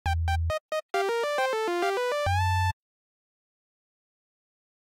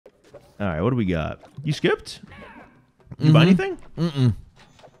All right, what do we got? You skipped? You buy anything?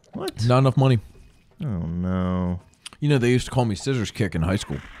 What? Not enough money. Oh, no. You know, they used to call me Scissors Kick in high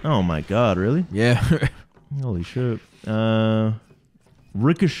school. Oh, my God, really? Yeah. Holy shit.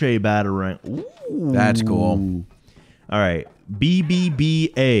 Ricochet Batarang. Ooh. That's cool. All right.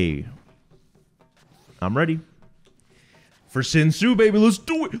 BBBA. I'm ready. For Sinsu, baby. Let's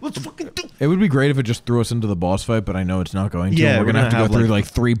do it. Let's fucking do it. It would be great if it just threw us into the boss fight, but I know it's not going to. Yeah, we're going to have to go through like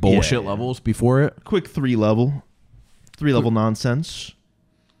 3 bullshit yeah. levels before it. Quick 3-level. 3-level nonsense.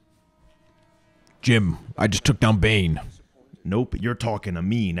 Jim, I just took down Bane. Nope, you're talking to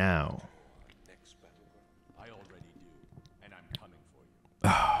me now.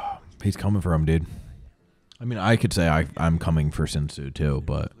 He's coming for him, dude. I mean, I could say I'm coming for Sinsu too,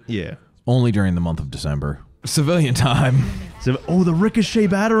 but Yeah. only during the month of December. Civilian time. So, oh, the Ricochet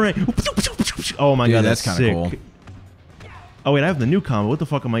Batarang. Oh my God, that's kind kind of of cool. Oh wait, I have the new combo. What the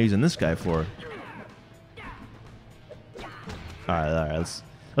fuck am I using this guy for? All right.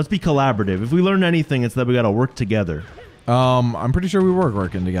 Let's be collaborative. If we learn anything, it's that we gotta work together. I'm pretty sure we were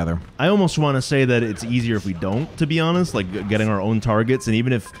working together. I almost want to say that it's easier if we don't, to be honest, like getting our own targets. And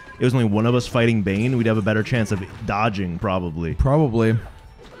even if it was only one of us fighting Bane, we'd have a better chance of dodging, probably. Probably.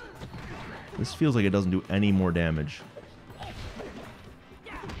 This feels like it doesn't do any more damage.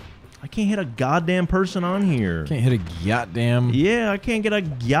 I can't hit a goddamn person on here. Can't hit a goddamn... Yeah, I can't get a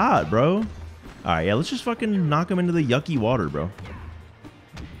yacht, bro. All right, yeah, let's just fucking knock him into the yucky water, bro.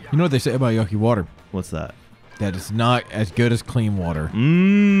 You know what they say about yucky water? What's that? That it's not as good as clean water.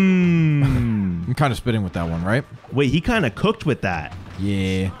 I'm kind of spitting with that one, right? Wait, he kind of cooked with that.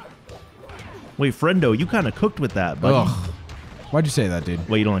 Yeah. Wait, Friendo, you kind of cooked with that, buddy. Ugh. Why'd you say that, dude?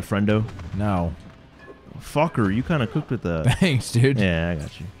 Wait, you don't like Friendo? No. Fucker, you kind of cooked with that. Thanks, dude. Yeah, I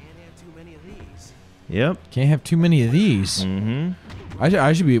got you. Yep. Can't have too many of these.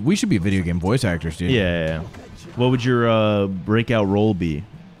 Mm-hmm. We should be video game voice actors, dude. Yeah. What would your breakout role be?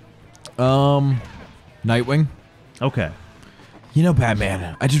 Nightwing. Okay. You know,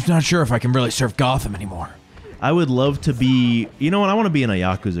 Batman, I'm just not sure if I can really serve Gotham anymore. I would love to be... You know what? I want to be in a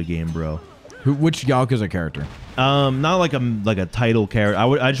Yakuza game, bro. Which Yakuza character? Not like a title character.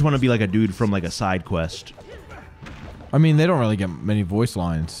 I just want to be like a dude from like a side quest. I mean, they don't really get many voice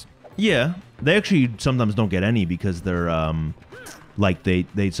lines. Yeah. They actually sometimes don't get any because they're like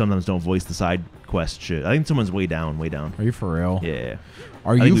they sometimes don't voice the side quest shit. I think someone's way down. Are you for real? Yeah.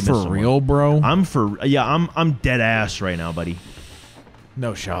 Are you for real, bro? I'm dead ass right now, buddy.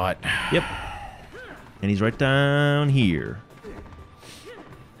 No shot. Yep. And he's right down here.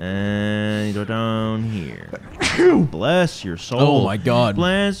 And he's right down here. Bless your soul. Oh my God.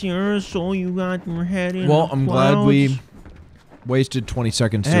 Bless your soul. You got your head in Well, the I'm clouds. glad we wasted 20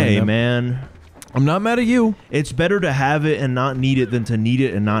 seconds doing Hey, that. man. I'm not mad at you. It's better to have it and not need it than to need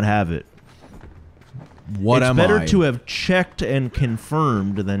it and not have it. It's better to have checked and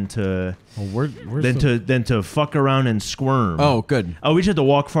confirmed than to than to fuck around and squirm. Oh, good. Oh, we just had to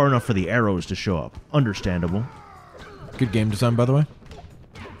walk far enough for the arrows to show up. Understandable. Good game design, by the way.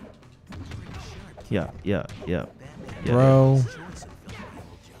 Yeah. Bro.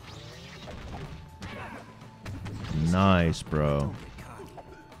 Nice, bro.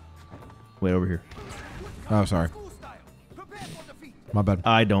 Wait, over here. Oh, sorry. My bad.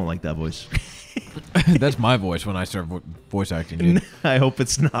 I don't like that voice. That's my voice when I start voice acting, dude. I hope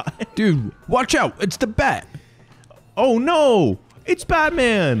it's not. Dude, watch out. It's the bat. Oh, no. It's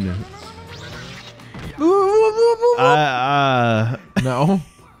Batman. No?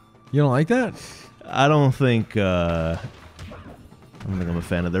 You don't like that? I don't think I'm a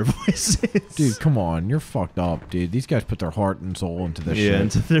fan of their voices. Dude, come on. You're fucked up, dude. These guys put their heart and soul into this shit. Yeah,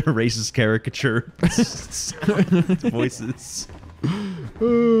 into their racist caricature voices.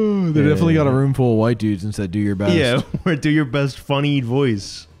 Oh, they definitely got a room full of white dudes and said, do your best. Yeah, or do your best funny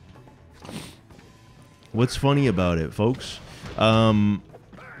voice. What's funny about it, folks?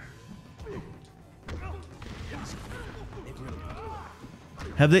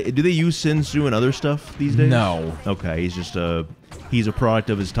 Do they use Sinsu and other stuff these days? No. Okay, he's just he's a product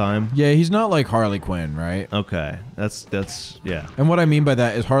of his time. Yeah, he's not like Harley Quinn, right? Okay, that's yeah. And what I mean by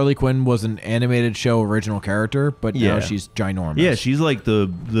that is Harley Quinn was an animated show original character, but now she's ginormous. Yeah, she's like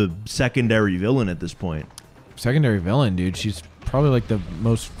the secondary villain at this point. Secondary villain, dude. She's probably like the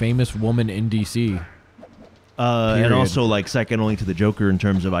most famous woman in DC. And also like second only to the Joker in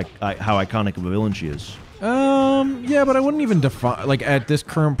terms of how iconic of a villain she is. Yeah, but I wouldn't even define, like, at this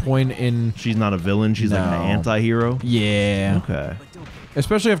current point in... She's not a villain, she's like an anti-hero? Yeah. Okay.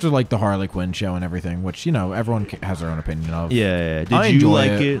 Especially after, like, the Harley Quinn show and everything, which, you know, everyone has their own opinion of. Yeah. Did you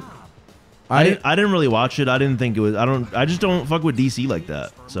like it? I didn't really watch it. I didn't think it was. I just don't fuck with DC like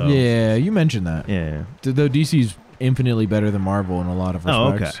that. So yeah, you mentioned that. Yeah. Though DC's infinitely better than Marvel in a lot of respects.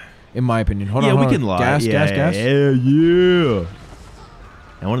 Oh, okay. In my opinion. Hold on. Yeah, we can lie. Gas. Yeah.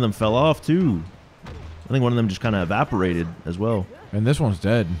 And one of them fell off too. I think one of them just kind of evaporated as well. And this one's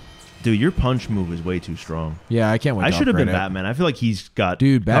dead. Dude, your punch move is way too strong. Yeah, I can't wait. I should have been Batman. I feel like he's got.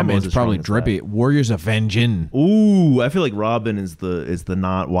 Dude, Batman's probably drippy. Warriors Avenging. Ooh, I feel like Robin is the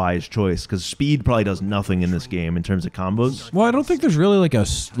not wise choice because speed probably does nothing in this game in terms of combos. Well, I don't think there's really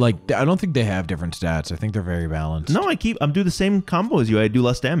I don't think they have different stats. I think they're very balanced. No, I'm doing the same combo as you. I do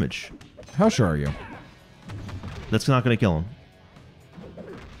less damage. How sure are you? That's not gonna kill him.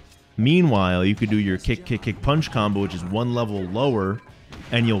 Meanwhile, you could do your kick, kick, kick, punch combo, which is one level lower.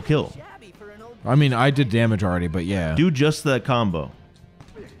 And you'll kill. I mean, I did damage already, but yeah. Do just that combo.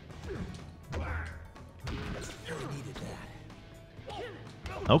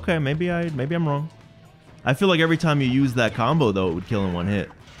 Okay, maybe I'm wrong. I feel like every time you use that combo, though, it would kill in one hit.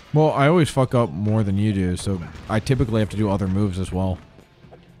 Well, I always fuck up more than you do, so I typically have to do other moves as well.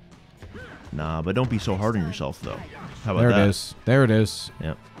 Nah, but don't be so hard on yourself, though. How about that? There it is. There it is.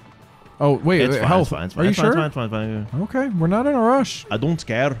 Yep. Oh, wait, it's fine, health. it's fine, it's fine. Are you it's sure? Fine, it's fine, it's fine, it's fine. Okay, we're not in a rush. I don't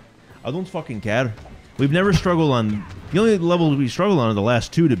care. I don't fucking care. We've never struggled on... The only level we struggled on are the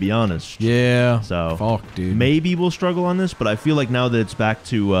last two, to be honest. Yeah. So, fuck, dude. Maybe we'll struggle on this, but I feel like now that it's back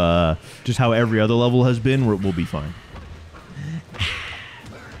to just how every other level has been, we'll be fine.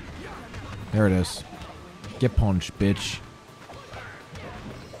 There it is. Get punched, bitch.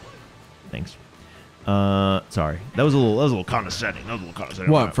 Thanks. Sorry. That was a little condescending.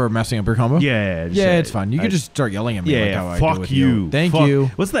 What, for messing up your combo? Yeah. Yeah, it's fine. You can just start yelling at me like how I do fuck with you. Thank you.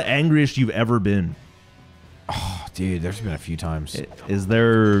 What's the angriest you've ever been? Oh, dude, there's been a few times. Is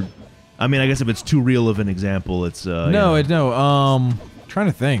there... I mean, I guess if it's too real of an example, it's... No. Trying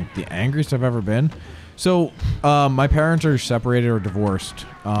to think. The angriest I've ever been. So, my parents are separated or divorced,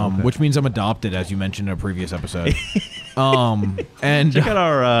 Okay. which means I'm adopted, as you mentioned in a previous episode. And check out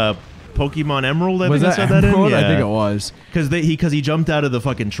our Pokemon Emerald. I was think that I said Emerald? that in. Yeah. I think it was because he jumped out of the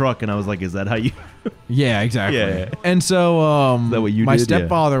fucking truck, and I was like, "Is that how you?" Yeah, exactly. Yeah. And so, Is that what you my did?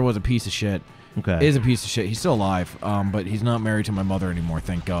 stepfather was a piece of shit. Okay. Is a piece of shit. He's still alive, but he's not married to my mother anymore.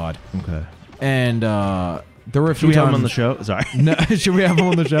 Thank God. Okay. And there were a few Should we times have him on the show? Sorry. No, should we have him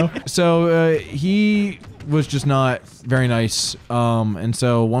on the show? So he was just not very nice. And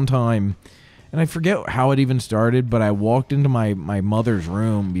so one time, and I forget how it even started, but I walked into my mother's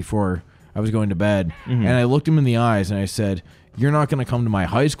room before I was going to bed, and I looked him in the eyes and I said, "You're not going to come to my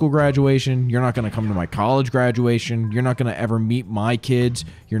high school graduation. You're not going to come to my college graduation. You're not going to ever meet my kids.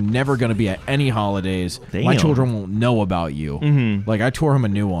 You're never going to be at any holidays. Damn. My children won't know about you." Like, I tore him a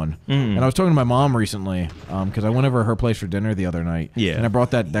new one. And I was talking to my mom recently because I went over to her place for dinner the other night. Yeah. And I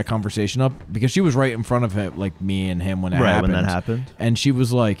brought that conversation up because she was right in front of him, like me and him when it happened. When that happened. And she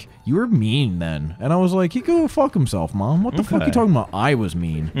was like, "You were mean then." And I was like, "He could go fuck himself, Mom. What the fuck are you talking about? I was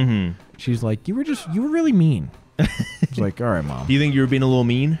mean." She's like, you were really mean." It's like, all right, Mom. Do you think you were being a little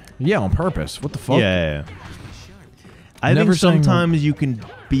mean? Yeah, on purpose. What the fuck? Yeah. I think sometimes you can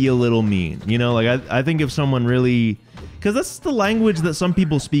be a little mean. You know, like I think if someone really... Because that's the language that some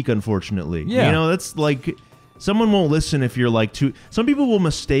people speak, unfortunately. Yeah. You know, that's like... Someone won't listen if you're like too... Some people will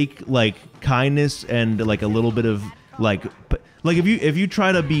mistake like kindness and like a little bit of like... Like if you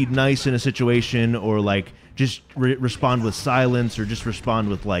try to be nice in a situation or like just respond with silence or just respond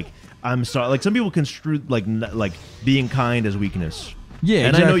with like... I'm sorry. Like some people construe like being kind as weakness. Yeah, and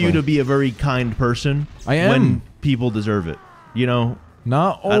exactly. I know you to be a very kind person. I am. When people deserve it, you know.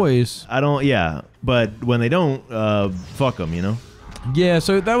 Not always. I don't. Yeah, but when they don't, fuck them. You know. Yeah.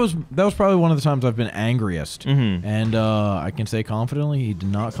 So that was probably one of the times I've been angriest, and I can say confidently he did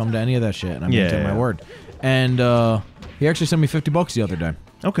not come to any of that shit, and I'm gonna take my word. And he actually sent me $50 the other day.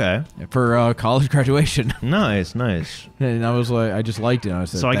 Okay. For college graduation. Nice. And I was like, I just liked it. I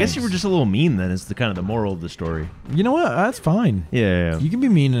said, so I thanks. guess you were just a little mean then. Is the kind of the moral of the story. You know what? That's fine. Yeah. You can be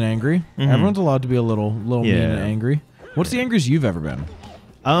mean and angry. Everyone's allowed to be a little mean and angry. What's the angriest you've ever been?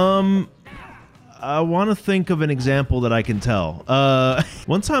 I want to think of an example that I can tell.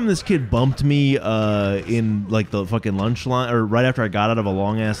 One time this kid bumped me in like the fucking lunch line, or right after I got out of a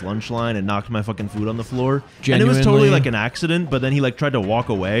long ass lunch line, and knocked my fucking food on the floor. And it was totally like an accident, but then he like tried to walk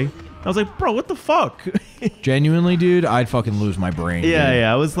away. I was like, bro, what the fuck? Genuinely, dude, I'd fucking lose my brain.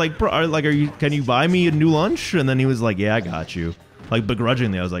 Yeah. I was like, bro, can you buy me a new lunch? And then he was like, yeah, I got you. Like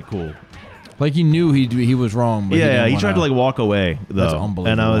begrudgingly, I was like, cool. Like he knew he was wrong. But he tried to like walk away though. That's unbelievable.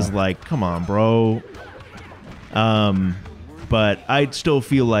 And I was like, come on, bro. But I still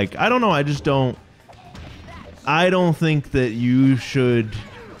feel like I don't know. I don't think that you should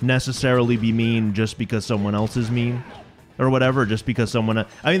necessarily be mean just because someone else is mean. Or whatever, just because someone.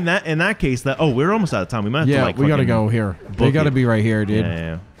 I mean, that in that case, that we're almost out of time. We might have to like. We gotta go here. They gotta be right here, dude.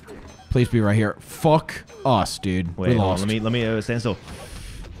 Yeah. Please be right here. Fuck us, dude. Wait, we lost. Let me stand still.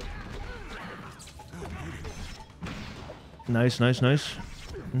 Nice.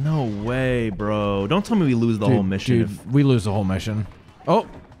 No way, bro. Don't tell me we lose the whole mission. Dude, we lose the whole mission. Oh,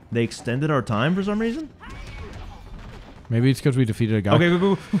 they extended our time for some reason. Maybe it's because we defeated a guy. Okay,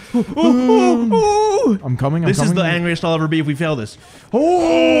 go. Ooh. I'm coming. This is the angriest I'll ever be if we fail this.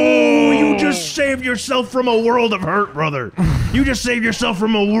 Oh, you just saved yourself from a world of hurt, brother. You just saved yourself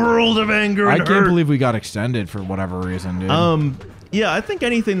from a world of anger and I can't believe we got extended for whatever reason, dude. Yeah, I think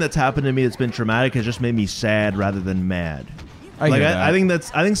anything that's happened to me that's been traumatic has just made me sad rather than mad. I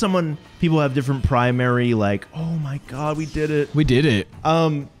think people have different primary, like, oh my God, we did it. We did it.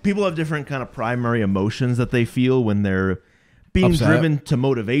 People have different kind of primary emotions that they feel when they're being driven to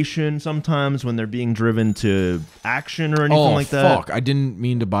motivation sometimes, when they're being driven to action or anything like that. Fuck. I didn't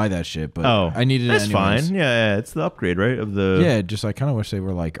mean to buy that shit, but I needed it anyways. That's fine. Yeah, it's the upgrade, right? Just I kind of wish they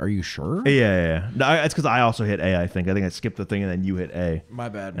were like, are you sure? Yeah. No, it's because I also hit A, I think. I skipped the thing and then you hit A. My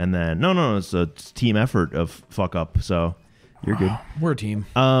bad. And then, no, it's a team effort of fuck up, so you're good. We're a team.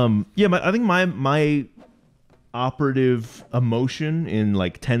 I think my operative emotion in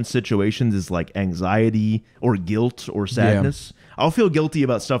like tense situations is like anxiety or guilt or sadness. I'll feel guilty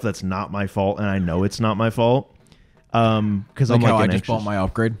about stuff that's not my fault, and I know it's not my fault. Because I'm like I just bought my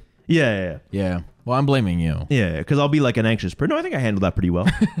upgrade. Yeah. Well, I'm blaming you. Yeah, because I'll be like an anxious person. No, I think I handled that pretty well.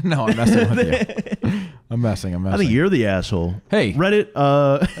 No, I'm messing with you. I'm messing. I think you're the asshole. Hey, Reddit.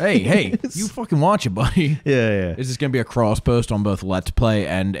 Hey, you fucking watch it, buddy. Yeah. Is this gonna be a cross post on both Let's Play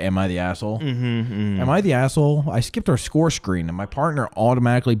and Am I the Asshole? Mm-hmm. Am I the asshole? I skipped our score screen, and my partner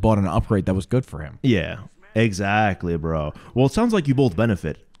automatically bought an upgrade that was good for him. Yeah, exactly, bro. Well, it sounds like you both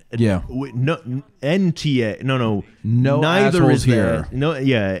benefit. Yeah. No, NTA. No. Neither is here. No.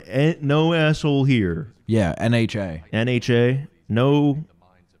 Yeah. No asshole here. Yeah. NHA. No.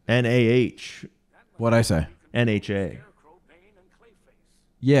 NAH. What'd I say? NHA.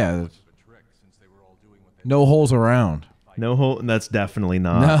 Yeah. No holes around. No hole. That's definitely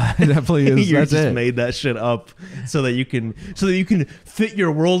not. No, it definitely is. You That's just made that shit up so that you can fit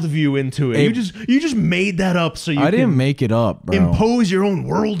your worldview into it. You just made that up so you I didn't make it up, bro. Impose your own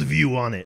worldview on it.